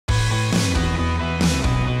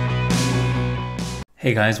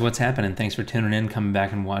Hey guys, what's happening? Thanks for tuning in, coming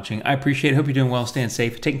back and watching. I appreciate it. Hope you're doing well, staying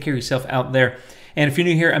safe, taking care of yourself out there. And if you're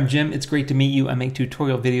new here, I'm Jim. It's great to meet you. I make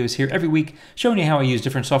tutorial videos here every week showing you how I use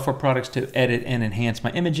different software products to edit and enhance my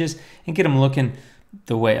images and get them looking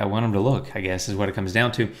the way I want them to look, I guess is what it comes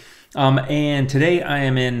down to. And today I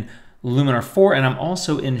am in Luminar 4 and I'm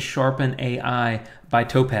also in Sharpen AI by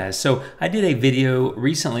Topaz. So I did a video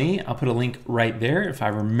recently. I'll put a link right there if I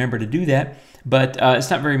remember to do that. But it's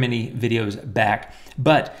not very many videos back.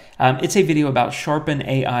 But it's a video about Sharpen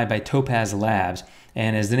AI by Topaz Labs.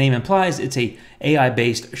 And as the name implies, it's a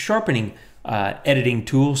AI-based sharpening editing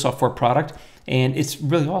tool, software product. And it's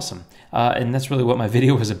really awesome. And that's really what my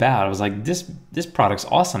video was about. I was like, this product's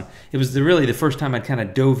awesome. It was really the first time I kind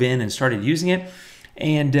of dove in and started using it.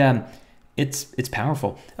 And it's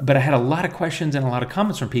powerful. But I had a lot of questions and a lot of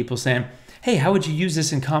comments from people saying, hey, how would you use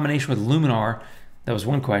this in combination with Luminar? That was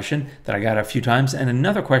one question that I got a few times. And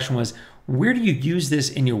another question was, where do you use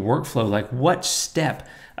this in your workflow? Like what step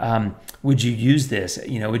would you use this?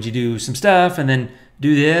 You know, would you do some stuff and then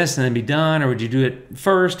do this and then be done? Or would you do it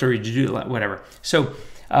first or would you do it whatever? So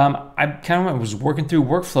I kind of was working through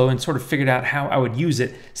workflow and sort of figured out how I would use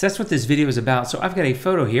it. So that's what this video is about. So I've got a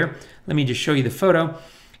photo here. Let me just show you the photo.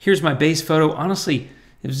 Here's my base photo. Honestly,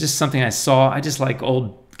 it was just something I saw. I just like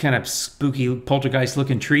old kind of spooky poltergeist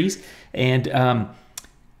looking trees. And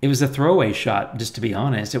it was a throwaway shot, just to be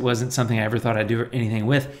honest. It wasn't something I ever thought I'd do anything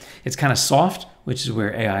with. It's kind of soft, which is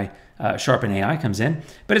where Sharpen AI comes in,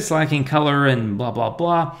 but it's lacking color and blah, blah,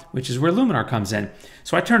 blah, which is where Luminar comes in.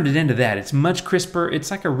 So I turned it into that. It's much crisper. It's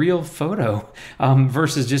like a real photo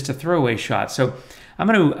versus just a throwaway shot. So I'm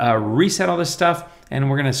going to reset all this stuff and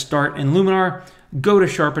we're going to start in Luminar, go to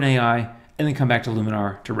Sharpen AI, and then come back to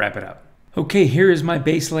Luminar to wrap it up. Okay, here is my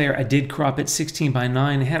base layer. I did crop it 16 by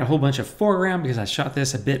 9. I had a whole bunch of foreground because I shot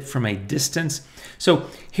this a bit from a distance. So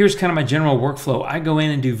here's kind of my general workflow. I go in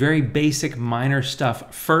and do very basic minor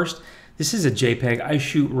stuff first. This is a JPEG. I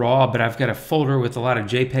shoot raw, but I've got a folder with a lot of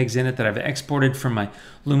JPEGs in it that I've exported from my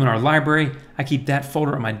Luminar library. I keep that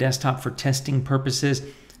folder on my desktop for testing purposes.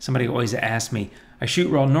 Somebody always asks me, I shoot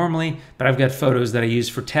raw normally, but I've got photos that I use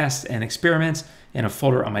for tests and experiments in a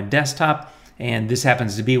folder on my desktop. And this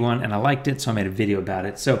happens to be one, and I liked it, so I made a video about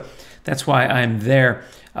it. So that's why I'm there.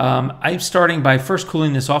 I'm starting by first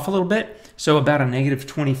cooling this off a little bit. So about a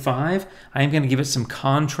 -25. I am going to give it some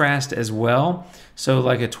contrast as well. So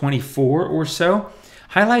like a 24 or so.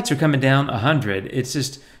 Highlights are coming down 100. It's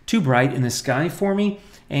just too bright in the sky for me.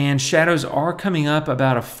 And shadows are coming up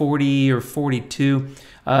about a 40 or 42,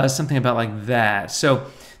 something about like that. So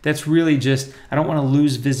that's really just, I don't want to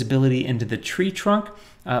lose visibility into the tree trunk.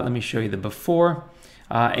 Let me show you the before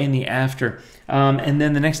and the after. And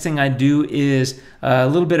then the next thing I do is a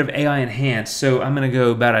little bit of AI enhance. So I'm going to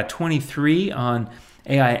go about a 23 on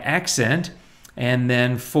AI accent. And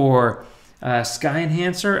then for sky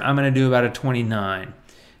enhancer, I'm going to do about a 29.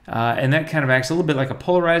 And that kind of acts a little bit like a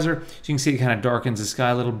polarizer. So you can see it kind of darkens the sky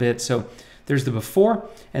a little bit. So there's the before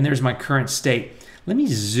and there's my current state. Let me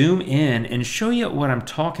zoom in and show you what I'm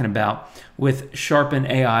talking about with Sharpen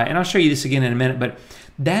AI. And I'll show you this again in a minute, but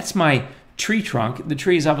that's my tree trunk. The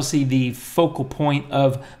tree is obviously the focal point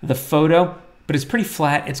of the photo, but it's pretty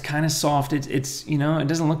flat. It's kind of soft. It's you know, it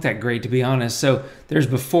doesn't look that great, to be honest. So there's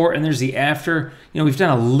before and there's the after. You know, we've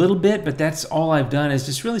done a little bit, but that's all I've done is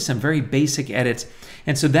just really some very basic edits.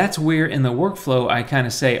 And so that's where in the workflow I kind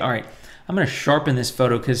of say, all right, I'm going to sharpen this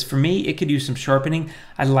photo because for me, it could use some sharpening.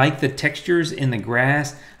 I like the textures in the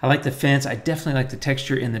grass. I like the fence. I definitely like the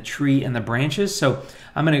texture in the tree and the branches. So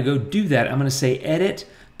I'm going to go do that. I'm going to say edit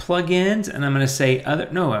plugins and I'm going to say other.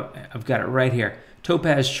 No, I've got it right here.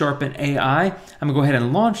 Topaz Sharpen AI. I'm going to go ahead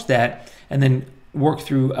and launch that and then work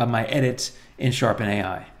through my edits in Sharpen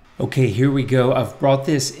AI. Okay, here we go. I've brought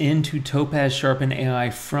this into Topaz Sharpen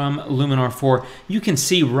AI from Luminar 4. You can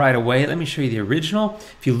see right away. Let me show you the original.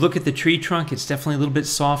 If you look at the tree trunk, it's definitely a little bit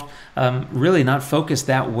soft, really not focused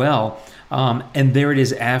that well. And there it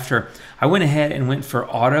is after. I went ahead and went for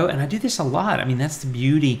auto, and I do this a lot. I mean, that's the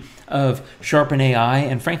beauty of Sharpen AI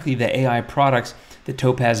and frankly the AI products that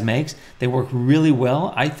Topaz makes. They work really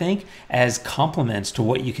well, I think, as complements to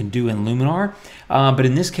what you can do in Luminar. But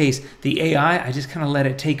in this case, the AI, I just kind of let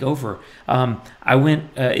it take over.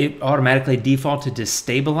 It automatically defaulted to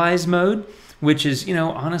stabilize mode, which is, you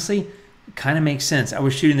know, honestly, kind of makes sense. I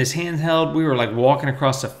was shooting this handheld. We were like walking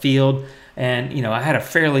across a field and, you know, I had a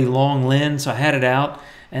fairly long lens, so I had it out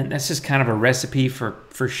and that's just kind of a recipe for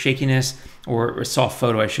shakiness, or a soft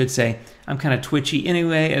photo, I should say. I'm kind of twitchy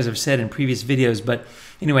anyway, as I've said in previous videos, but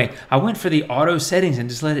anyway, I went for the auto settings and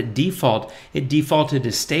just let it default. It defaulted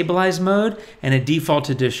to stabilize mode, and it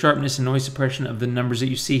defaulted to sharpness and noise suppression of the numbers that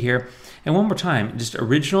you see here. And one more time, just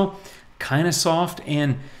original, kind of soft,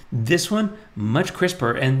 and this one much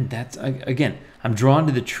crisper. And that's, again, I'm drawn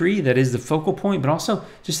to the tree that is the focal point, but also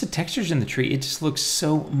just the textures in the tree. It just looks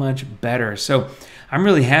so much better. So I'm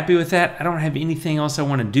really happy with that. I don't have anything else I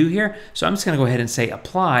want to do here, so I'm just going to go ahead and say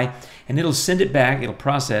apply, and it'll send it back. It'll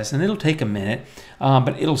process, and it'll take a minute,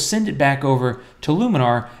 but it'll send it back over to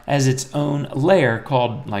Luminar as its own layer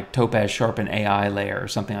called like Topaz Sharpen AI layer or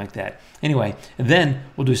something like that. Anyway, then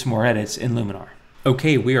we'll do some more edits in Luminar.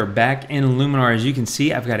 Okay, we are back in Luminar. As you can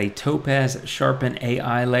see, I've got a Topaz Sharpen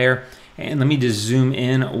AI layer, and let me just zoom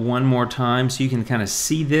in one more time so you can kind of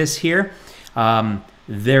see this here.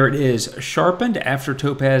 There it is, sharpened after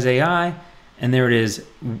Topaz AI, and there it is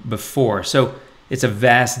before. So it's a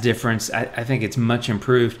vast difference. I think it's much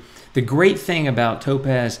improved. The great thing about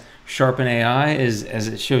Topaz Sharpen AI is, as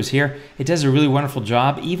it shows here, it does a really wonderful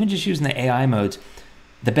job, even just using the AI modes.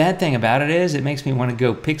 The bad thing about it is it makes me want to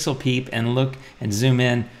go pixel peep and look and zoom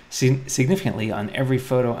in significantly on every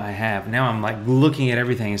photo I have. Now I'm like looking at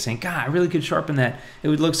everything and saying, God, I really could sharpen that. It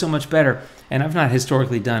would look so much better. And I've not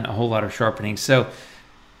historically done a whole lot of sharpening, so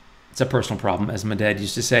it's a personal problem, as my dad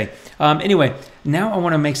used to say. Anyway, now I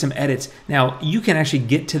want to make some edits. Now, you can actually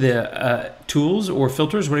get to the tools or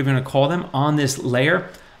filters, whatever you want to call them, on this layer.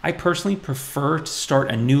 I personally prefer to start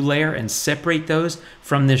a new layer and separate those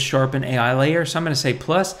from this Sharpen AI layer. So I'm going to say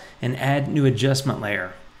plus and add new adjustment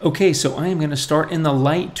layer. Okay, so I am going to start in the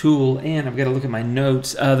light tool, and I've got to look at my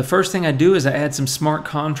notes. The first thing I do is I add some smart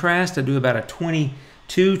contrast. I do about a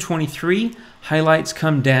 22, 23. Highlights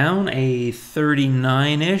come down a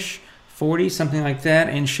 39-ish, 40, something like that,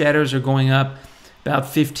 and shadows are going up about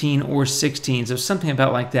 15 or 16, so something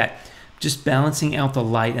about like that. Just balancing out the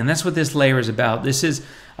light, and that's what this layer is about. This is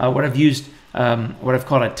what I've used, what I've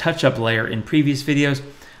called a touch-up layer in previous videos.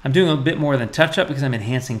 I'm doing a bit more than touch-up because I'm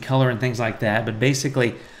enhancing color and things like that, but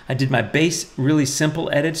basically I did my base really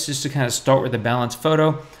simple edits just to kind of start with a balanced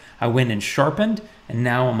photo. I went and sharpened, and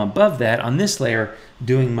now I'm above that on this layer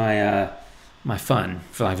doing my my fun,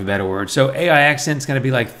 for lack of a better word. So AI accent's going to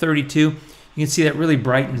be like 32. You can see that really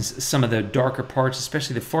brightens some of the darker parts,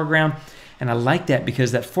 especially the foreground. And I like that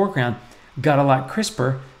because that foreground got a lot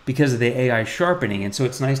crisper because of the AI sharpening. And so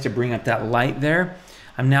it's nice to bring up that light there.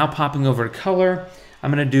 I'm now popping over to color.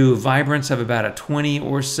 I'm going to do vibrance of about a 20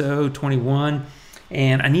 or so, 21.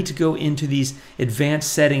 And I need to go into these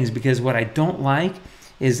advanced settings because what I don't like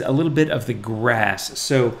is a little bit of the grass.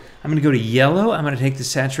 So I'm going to go to yellow. I'm going to take the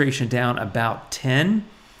saturation down about 10,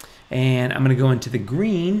 and I'm going to go into the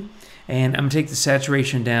green, and I'm going to take the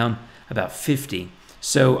saturation down about 50.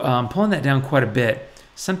 So I'm pulling that down quite a bit,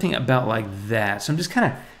 something about like that. So I'm just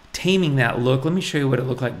kind of taming that look. Let me show you what it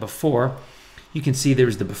looked like before. You can see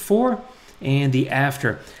there's the before and the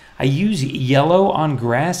after. I use yellow on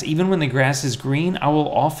grass. Even when the grass is green, I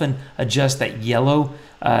will often adjust that yellow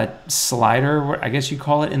slider, I guess you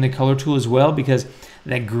call it, in the color tool as well, because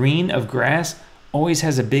that green of grass always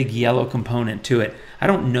has a big yellow component to it. I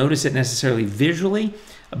don't notice it necessarily visually,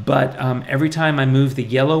 but every time I move the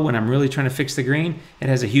yellow when I'm really trying to fix the green, it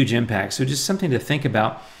has a huge impact. So just something to think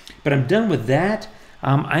about. But I'm done with that.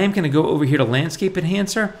 I am going to go over here to Landscape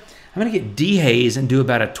Enhancer. I'm going to get dehaze and do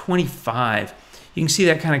about a 25. You can see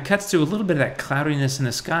that kind of cuts through a little bit of that cloudiness in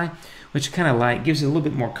the sky, which I kind of like, gives it a little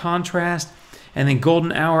bit more contrast. And then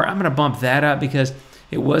golden hour, I'm going to bump that up because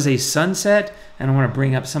it was a sunset, and I want to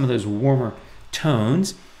bring up some of those warmer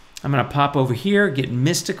tones. I'm going to pop over here, get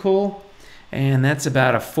mystical, and that's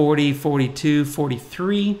about a 40, 42,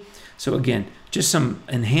 43. So again, just some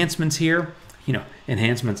enhancements here,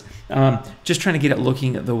 enhancements. Just trying to get it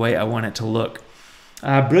looking the way I want it to look.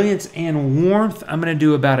 Brilliance and warmth, I'm going to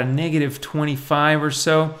do about a negative 25 or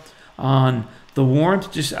so on the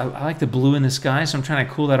warmth. Just I like the blue in the sky, so I'm trying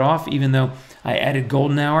to cool that off. Even though I added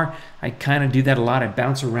golden hour, I kind of do that a lot. I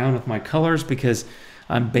bounce around with my colors because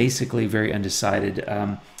I'm basically very undecided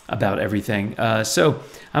about everything. So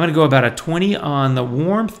I'm going to go about a 20 on the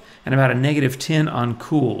warmth and about a negative 10 on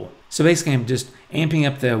cool. So basically I'm just amping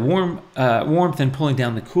up the warmth and pulling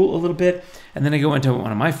down the cool a little bit. And then I go into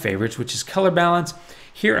one of my favorites, which is color balance.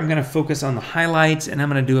 Here I'm going to focus on the highlights, and I'm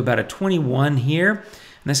going to do about a 21 here.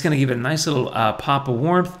 And that's going to give it a nice little pop of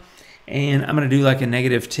warmth. And I'm going to do like a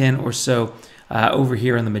negative 10 or so over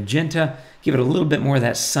here on the magenta. Give it a little bit more of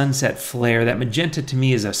that sunset flare. That magenta to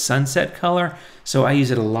me is a sunset color, so I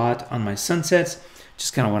use it a lot on my sunsets.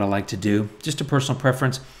 Just kind of what I like to do. Just a personal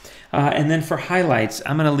preference. And then for highlights,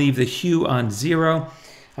 I'm going to leave the hue on 0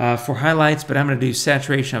 for highlights, but I'm going to do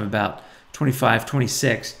saturation of about 25,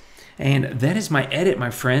 26. And that is my edit, my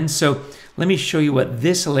friends. So let me show you what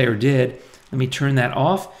this layer did. Let me turn that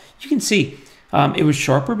off. You can see it was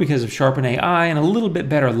sharper because of Sharpen AI and a little bit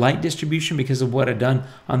better light distribution because of what I'd done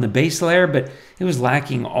on the base layer, but it was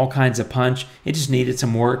lacking all kinds of punch. It just needed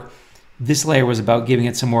some work. This layer was about giving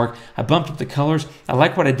it some work. I bumped up the colors. I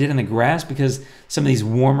like what I did in the grass because some of these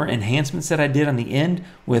warmer enhancements that I did on the end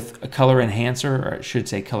with a color enhancer, or I should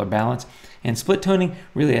say color balance, and split toning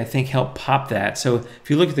really, I think, helped pop that. So if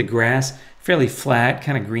you look at the grass, fairly flat,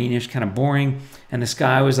 kind of greenish, kind of boring, and the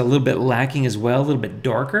sky was a little bit lacking as well, a little bit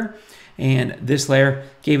darker. And this layer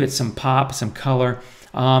gave it some pop, some color.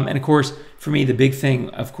 And of course, for me, the big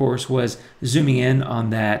thing, of course, was zooming in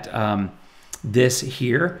on that this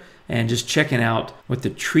here and just checking out what the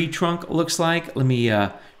tree trunk looks like. Let me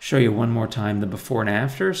show you one more time the before and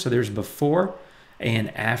after. So there's before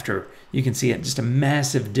and after. You can see it, just a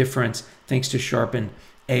massive difference thanks to Sharpen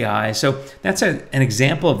AI. So that's an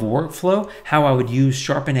example of workflow, how I would use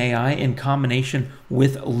Sharpen AI in combination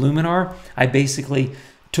with Luminar. I basically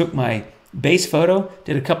took my base photo,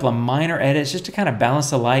 did a couple of minor edits just to kind of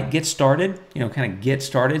balance the light, get started, kind of get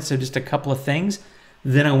started. So just a couple of things.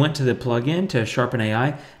 Then I went to the plugin to Sharpen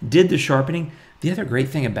AI, did the sharpening. The other great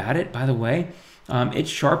thing about it, by the way, it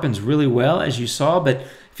sharpens really well, as you saw. But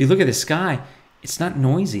if you look at the sky, it's not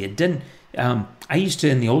noisy. It didn't. I used to,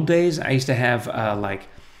 in the old days, I used to have like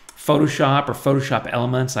Photoshop or Photoshop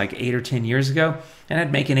Elements like 8 or 10 years ago, and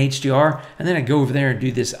I'd make an HDR, and then I'd go over there and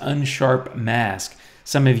do this unsharp mask.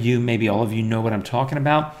 Some of you, maybe all of you, know what I'm talking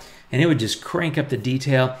about, and it would just crank up the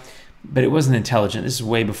detail, but it wasn't intelligent. This is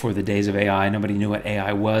way before the days of AI. Nobody knew what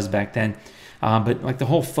AI was back then, but like the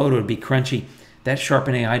whole photo would be crunchy. That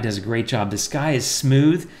Sharpen AI does a great job. The sky is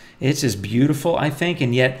smooth. It's just beautiful, I think,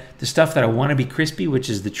 and yet the stuff that I want to be crispy, which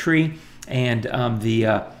is the tree and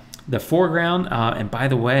the foreground, and by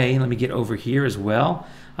the way, let me get over here as well.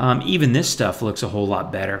 Even this stuff looks a whole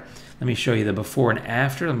lot better. Let me show you the before and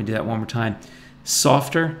after. Let me do that one more time.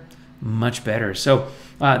 Softer, much better. So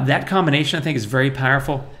that combination, I think, is very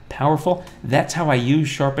powerful. That's how I use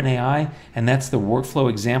Sharpen AI, and that's the workflow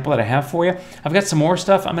example that I have for you. I've got some more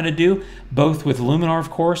stuff I'm going to do, both with Luminar, of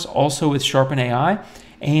course, also with Sharpen AI,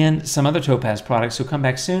 and some other Topaz products. So come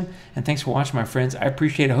back soon, and thanks for watching, my friends. I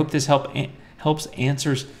appreciate it. I hope this helps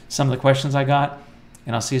answers some of the questions I got,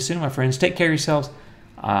 and I'll see you soon, my friends. Take care of yourselves,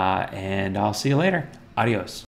 and I'll see you later. Adios.